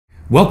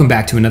Welcome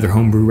back to another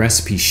homebrew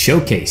recipe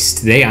showcase.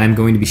 Today I'm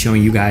going to be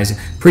showing you guys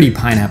Pretty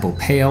Pineapple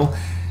Pale.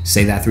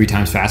 Say that 3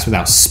 times fast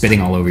without spitting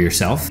all over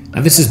yourself.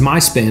 Now this is my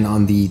spin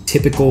on the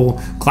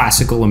typical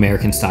classical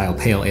American style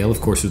pale ale,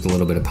 of course with a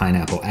little bit of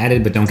pineapple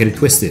added, but don't get it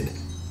twisted.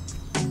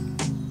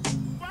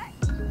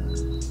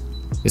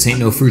 This ain't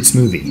no fruit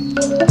smoothie.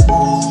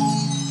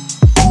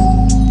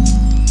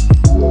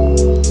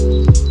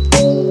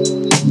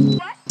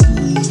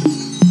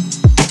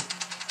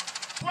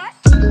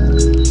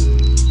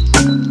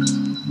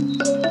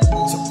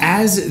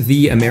 As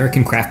the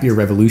American craft beer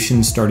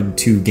revolution started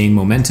to gain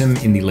momentum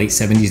in the late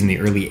 70s and the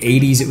early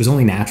 80s, it was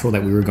only natural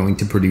that we were going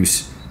to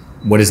produce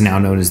what is now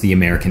known as the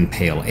American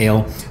Pale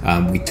Ale.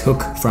 We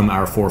took from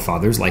our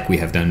forefathers, like we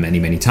have done many,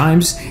 many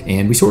times,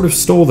 and we sort of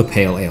stole the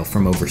pale ale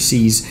from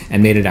overseas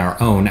and made it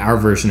our own. Our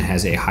version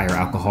has a higher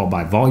alcohol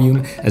by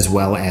volume, as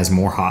well as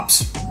more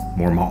hops,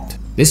 more malt.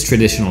 This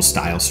traditional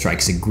style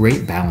strikes a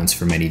great balance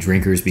for many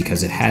drinkers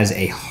because it has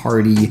a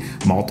hearty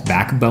malt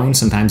backbone,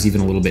 sometimes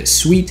even a little bit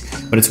sweet,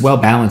 but it's well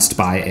balanced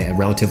by a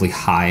relatively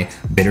high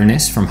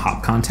bitterness from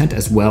hop content,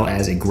 as well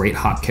as a great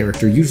hop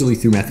character, usually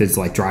through methods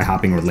like dry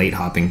hopping or late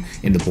hopping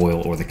in the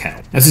boil or the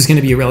kettle. Now, this is going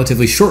to be a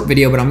relatively short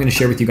video, but I'm going to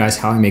share with you guys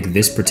how I make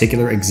this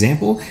particular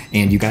example,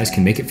 and you guys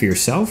can make it for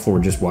yourself or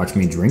just watch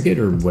me drink it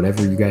or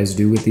whatever you guys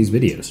do with these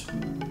videos.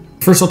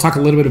 First, I'll talk a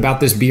little bit about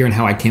this beer and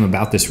how I came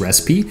about this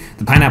recipe.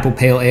 The Pineapple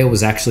Pale Ale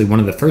was actually one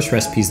of the first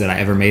recipes that I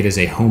ever made as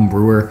a home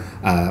brewer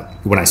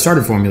when I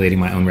started formulating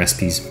my own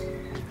recipes,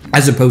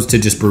 as opposed to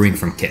just brewing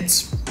from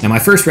kits. Now, my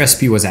first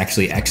recipe was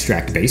actually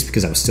extract-based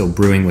because I was still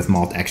brewing with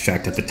malt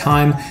extract at the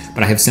time,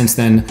 but I have since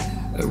then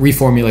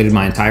reformulated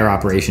my entire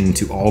operation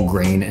into all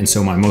grain, and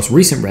so my most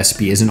recent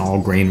recipe is an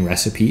all grain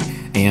recipe,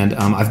 and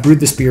I've brewed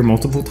this beer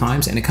multiple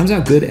times and it comes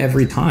out good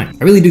every time.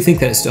 I really do think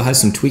that it still has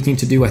some tweaking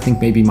to do. I think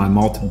maybe my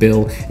malt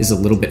bill is a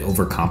little bit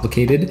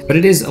overcomplicated, but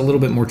it is a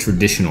little bit more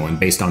traditional and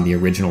based on the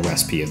original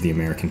recipe of the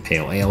American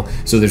Pale Ale.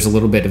 So there's a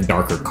little bit of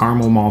darker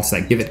caramel malts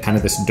that give it kind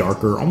of this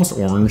darker, almost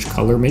orange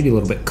color, maybe a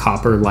little bit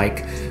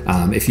copper-like.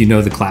 If you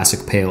know the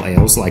classic pale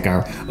ales like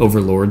our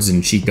overlords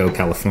in Chico,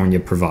 California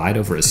provide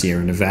over at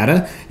Sierra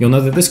Nevada, you'll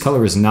know that this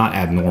color is not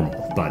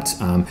abnormal, but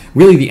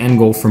really the end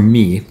goal for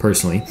me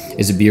personally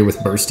is a beer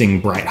with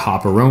bursting bright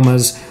hop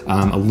aromas,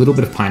 a little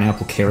bit of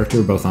pineapple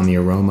character both on the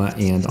aroma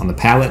and on the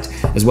palate,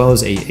 as well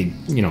as a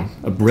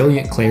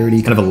brilliant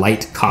clarity, kind of a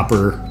light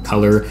copper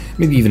color,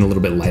 maybe even a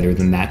little bit lighter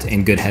than that,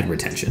 and good head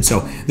retention.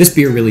 So this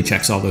beer really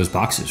checks all those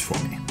boxes for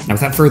me. Now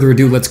without further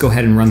ado, let's go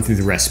ahead and run through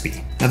the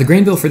recipe. Now the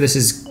grain bill for this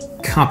is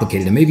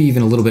complicated and maybe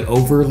even a little bit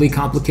overly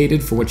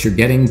complicated for what you're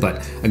getting,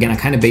 but again, I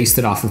kind of based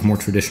it off of more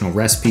traditional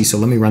recipes, so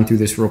let me run through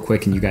this real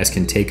quick and you guys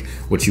can take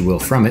what you will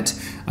from it.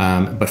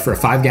 But for a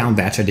 5-gallon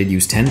batch, I did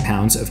use 10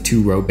 pounds of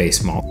 2-row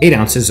base malt, 8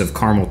 ounces of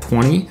caramel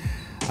 20,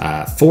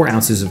 4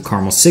 ounces of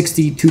caramel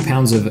 60, 2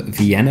 pounds of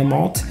Vienna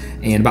malt,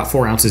 and about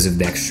 4 ounces of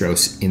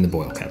dextrose in the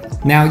boil kettle.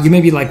 Now, you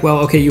may be like, well,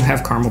 okay, you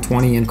have caramel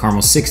 20 and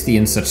caramel 60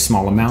 in such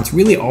small amounts.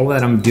 Really, all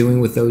that I'm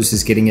doing with those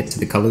is getting it to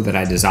the color that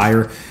I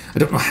desire. I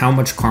don't know how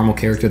much caramel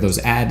character those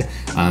add.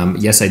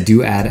 Yes, I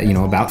do add,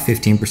 about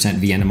 15%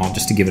 Vienna malt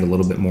just to give it a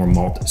little bit more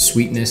malt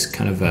sweetness,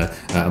 kind of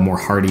a more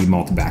hearty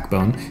malt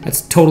backbone.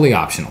 That's totally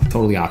optional,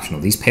 totally optional.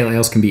 These pale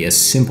ales can be as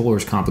simple or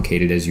as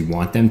complicated as you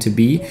want them to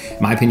be. In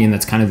my opinion,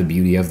 that's kind of the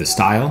beauty of the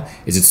style,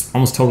 is it's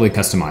almost totally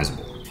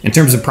customizable. In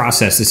terms of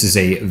process, this is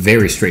a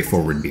very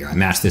straightforward beer. I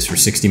mashed this for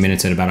 60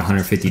 minutes at about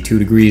 152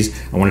 degrees.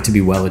 I want it to be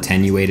well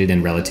attenuated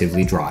and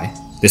relatively dry.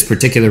 This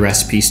particular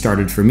recipe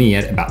started for me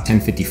at about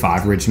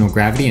 1055 original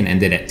gravity and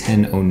ended at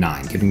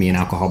 1009, giving me an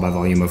alcohol by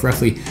volume of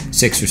roughly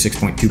 6 or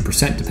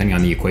 6.2%, depending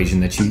on the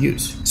equation that you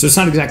use. So it's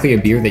not exactly a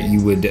beer that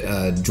you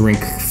would drink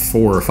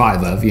 4 or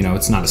 5 of.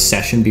 It's not a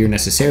session beer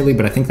necessarily,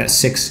 but I think that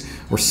 6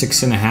 or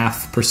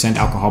 6.5%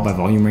 alcohol by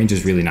volume range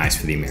is really nice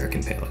for the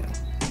American Pale Ale.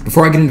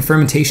 Before I get into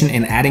fermentation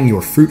and adding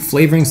your fruit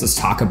flavorings, let's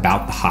talk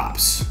about the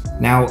hops.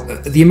 Now,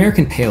 the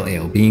American Pale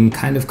Ale, being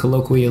kind of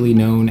colloquially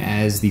known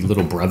as the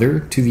little brother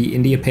to the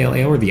India Pale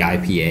Ale or the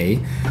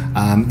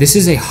IPA, this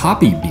is a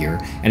hoppy beer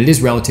and it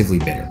is relatively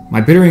bitter.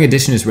 My bittering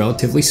addition is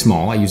relatively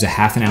small. I use a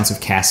 ½ ounce of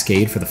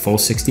Cascade for the full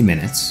 60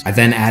 minutes. I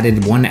then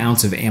added 1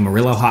 ounce of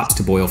Amarillo hops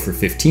to boil for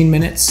 15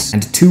 minutes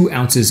and 2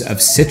 ounces of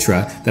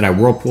Citra that I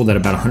whirlpooled at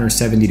about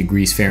 170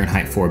 degrees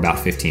Fahrenheit for about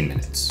 15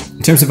 minutes.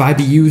 In terms of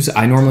IBUs,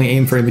 I normally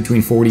aim for in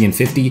between 40 and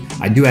 50.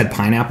 I do add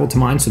pineapple to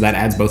mine, so that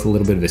adds both a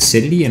little bit of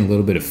acidity and a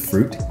little bit of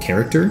fruit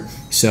character.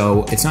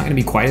 So it's not going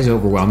to be quite as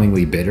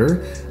overwhelmingly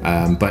bitter,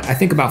 but I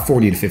think about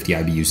 40 to 50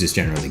 IBUs is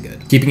generally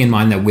good. Keeping in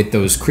mind that with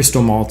those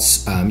crystal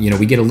malts,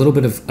 we get a little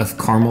bit of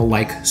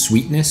caramel-like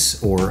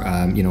sweetness or,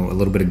 a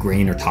little bit of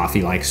grain or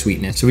toffee-like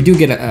sweetness. So we do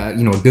get a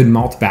good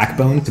malt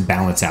backbone to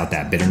balance out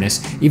that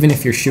bitterness, even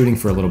if you're shooting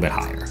for a little bit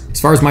higher.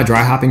 As far as my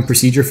dry hopping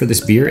procedure for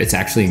this beer, it's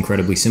actually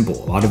incredibly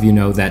simple. A lot of you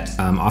know that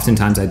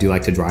oftentimes I do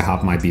like to dry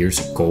hop my beers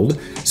cold.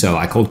 So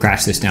I cold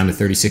crashed this down to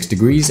 36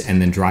 degrees and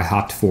then dry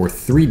hopped for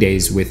 3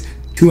 days with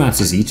 2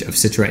 ounces each of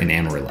Citra and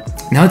Amarillo.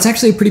 Now it's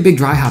actually a pretty big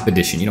dry hop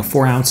addition.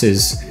 4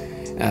 ounces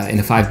in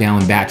a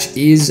 5-gallon batch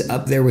is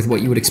up there with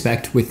what you would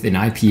expect with an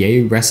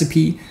IPA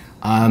recipe.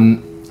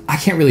 I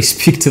can't really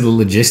speak to the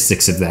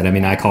logistics of that. I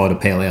mean, I call it a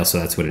pale ale, so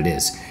that's what it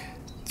is.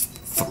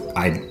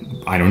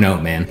 I don't know,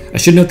 man. I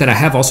should note that I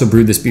have also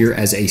brewed this beer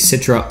as a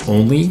Citra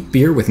only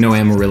beer with no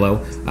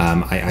Amarillo.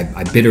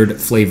 I bittered,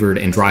 flavored,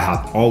 and dry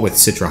hopped all with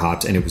Citra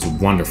hops, and it was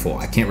wonderful.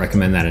 I can't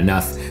recommend that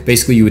enough.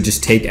 Basically, you would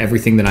just take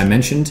everything that I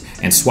mentioned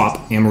and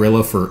swap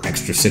Amarillo for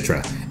extra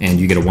Citra, and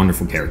you get a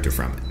wonderful character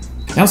from it.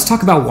 Now let's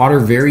talk about water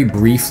very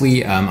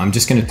briefly. I'm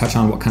just going to touch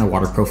on what kind of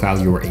water profile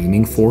you are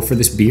aiming for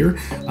this beer.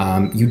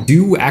 You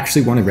do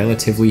actually want a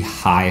relatively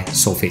high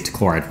sulfate to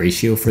chloride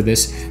ratio for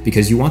this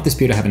because you want this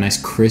beer to have a nice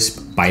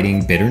crisp,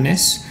 biting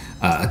bitterness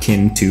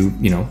akin to,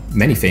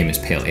 many famous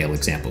pale ale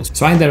examples.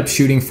 So I ended up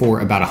shooting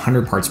for about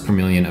 100 parts per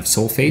million of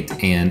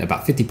sulfate and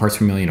about 50 parts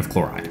per million of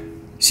chloride.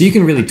 So you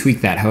can really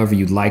tweak that however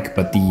you'd like,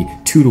 but the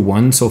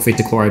 2-to-1 sulfate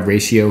to chloride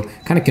ratio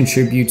kind of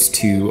contributes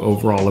to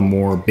overall a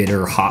more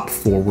bitter,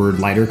 hop-forward,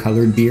 lighter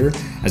colored beer,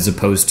 as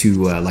opposed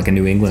to like a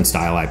New England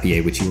style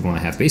IPA, which you would want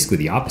to have basically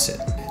the opposite.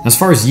 Now, as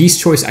far as yeast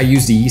choice, I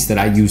used a yeast that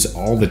I use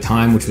all the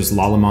time, which was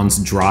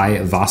Lallemand dry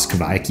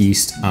Voskvaik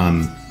yeast.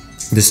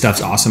 This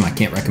stuff's awesome. I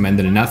can't recommend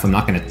it enough. I'm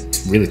not going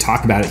to really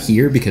talk about it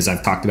here because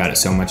I've talked about it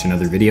so much in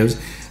other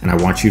videos, and I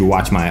want you to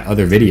watch my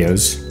other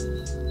videos,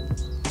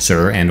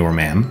 sir and or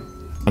ma'am.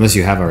 Unless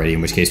you have already,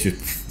 in which case just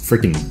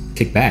freaking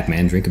kick back,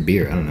 man, drink a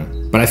beer, I don't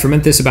know. But I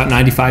ferment this about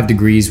 95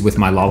 degrees with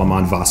my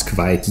Lallemand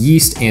Voskvaik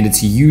yeast, and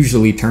it's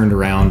usually turned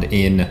around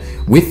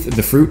with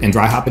the fruit and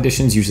dry hop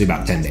additions, usually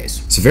about 10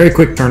 days. It's a very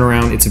quick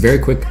turnaround, it's a very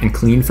quick and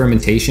clean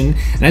fermentation,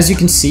 and as you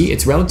can see,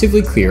 it's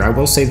relatively clear. I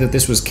will say that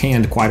this was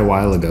canned quite a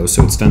while ago,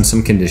 so it's done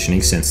some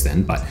conditioning since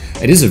then, but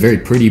it is a very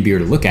pretty beer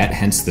to look at,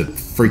 hence the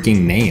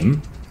freaking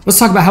name. Let's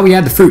talk about how we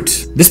add the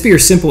fruit. This beer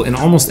is simple in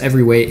almost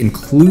every way,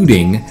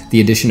 including the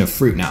addition of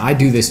fruit. Now, I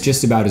do this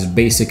just about as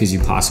basic as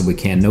you possibly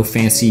can. No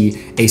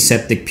fancy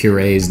aseptic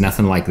purees,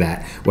 nothing like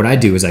that. What I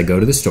do is I go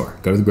to the store,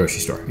 go to the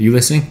grocery store. Are you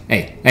listening?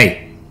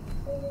 Hey.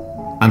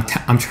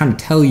 I'm trying to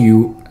tell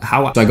you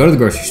how. So I go to the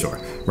grocery store,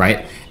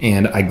 right?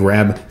 And I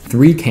grab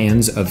 3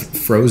 cans of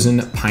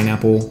frozen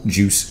pineapple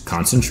juice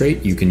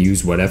concentrate. You can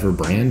use whatever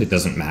brand, it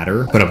doesn't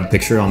matter. Put up a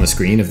picture on the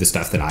screen of the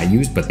stuff that I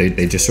used, but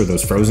they just are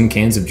those frozen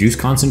cans of juice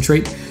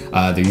concentrate.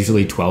 They're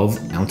usually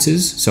 12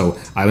 ounces. So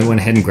I went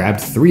ahead and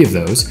grabbed 3 of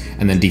those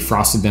and then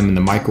defrosted them in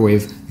the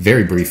microwave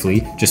very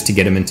briefly, just to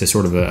get them into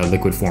sort of a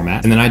liquid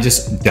format. And then I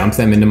just dumped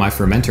them into my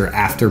fermenter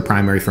after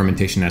primary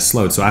fermentation has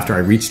slowed. So after I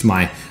reached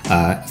my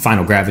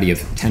final gravity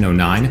of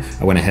 1009,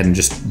 I went ahead and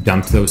just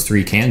dumped those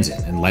 3 cans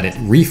in and let it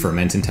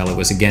re-ferment until it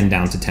was again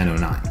down to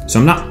 1009. So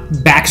I'm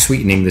not back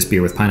sweetening this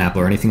beer with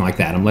pineapple or anything like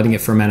that. I'm letting it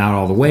ferment out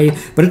all the way,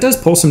 but it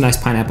does pull some nice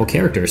pineapple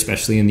character,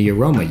 especially in the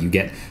aroma. You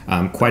get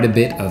quite a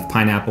bit of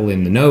pineapple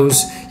in the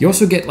nose. You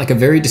also get like a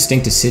very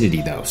distinct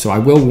acidity though. So I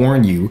will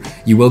warn you,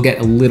 you will get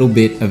a little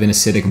bit of an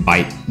acidic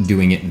bite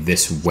doing it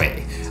this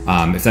way.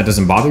 If that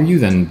doesn't bother you,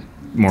 then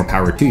more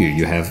power to you.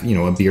 You have,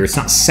 a beer, it's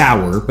not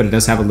sour, but it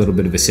does have a little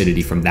bit of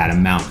acidity from that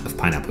amount of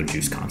pineapple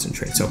juice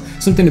concentrate. So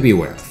something to be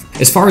aware of.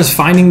 As far as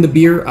finding the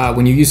beer,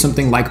 when you use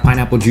something like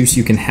pineapple juice,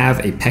 you can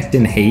have a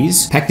pectin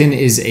haze. Pectin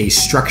is a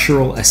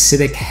structural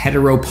acidic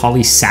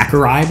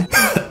heteropolysaccharide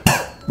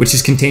which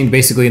is contained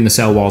basically in the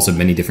cell walls of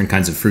many different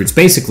kinds of fruits.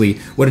 Basically,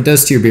 what it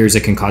does to your beer is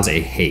it can cause a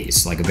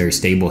haze, like a very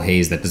stable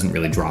haze that doesn't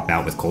really drop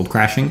out with cold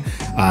crashing.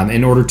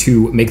 In order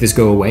to make this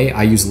go away,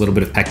 I use a little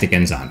bit of pectic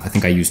enzyme. I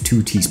think I used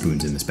 2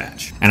 teaspoons in this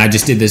batch. And I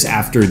just did this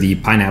after the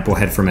pineapple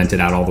had fermented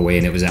out all the way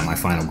and it was at my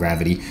final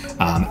gravity,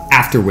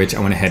 after which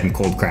I went ahead and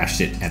cold crashed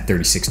it at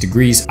 36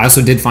 degrees. I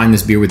also did find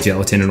this beer with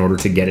gelatin in order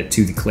to get it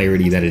to the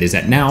clarity that it is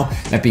at now.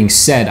 That being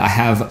said, I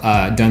have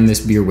done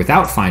this beer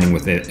without finding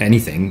with it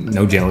anything,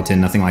 no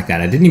gelatin, nothing like that.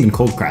 I didn't even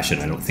cold crash it,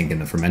 I don't think, in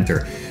the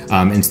fermenter.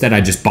 Instead,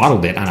 I just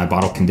bottled it and I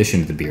bottle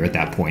conditioned the beer at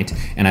that point,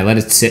 and I let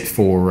it sit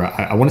for,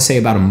 I want to say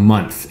about a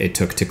month it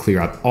took to clear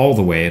out all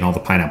the way and all the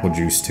pineapple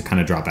juice to kind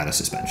of drop out of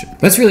suspension.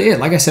 That's really it.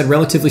 Like I said,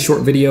 relatively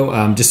short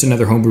video, just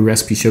another homebrew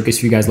recipe showcase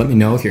for you guys. Let me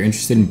know if you're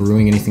interested in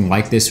brewing anything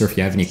like this or if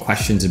you have any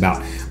questions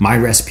about my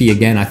recipe.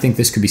 Again, I think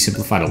this could be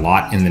simplified a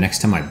lot, and the next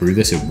time I brew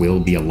this, it will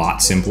be a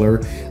lot simpler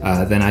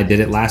than I did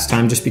it last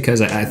time, just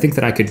because I think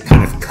that I could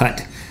kind of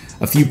cut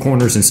a few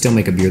corners and still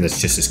make a beer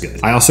that's just as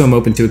good. I also am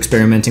open to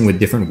experimenting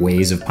with different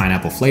ways of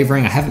pineapple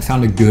flavoring. I haven't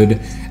found a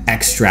good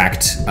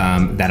extract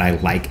that I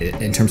like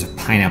in terms of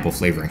pineapple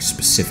flavoring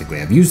specifically.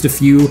 I've used a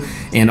few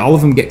and all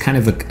of them get kind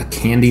of a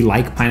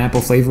candy-like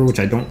pineapple flavor, which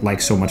I don't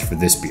like so much for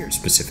this beer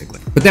specifically.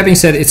 But that being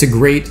said, it's a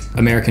great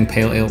American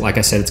pale ale. Like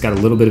I said, it's got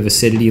a little bit of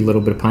acidity, a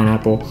little bit of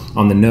pineapple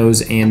on the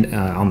nose and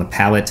on the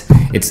palate.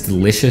 It's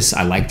delicious.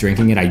 I like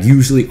drinking it. I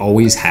usually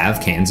always have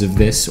cans of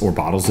this or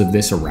bottles of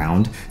this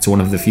around. It's one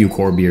of the few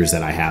core beers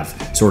that I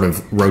have sort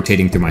of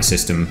rotating through my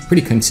system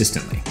pretty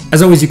consistently.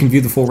 As always, you can view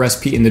the full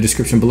recipe in the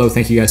description below.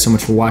 Thank you guys so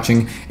much for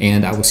watching,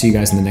 and I will see you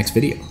guys in the next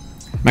video.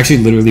 I'm actually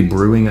literally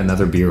brewing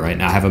another beer right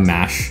now. I have a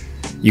mash.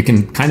 You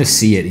can kind of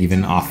see it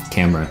even off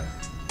camera.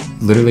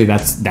 Literally,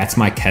 that's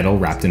my kettle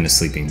wrapped in a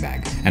sleeping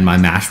bag, and my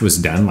mash was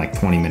done like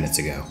 20 minutes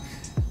ago.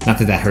 Not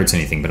that that hurts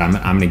anything, but I'm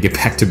gonna get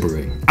back to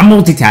brewing. I'm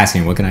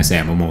multitasking. What can I say?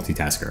 I'm a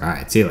multitasker. All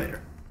right, see you later.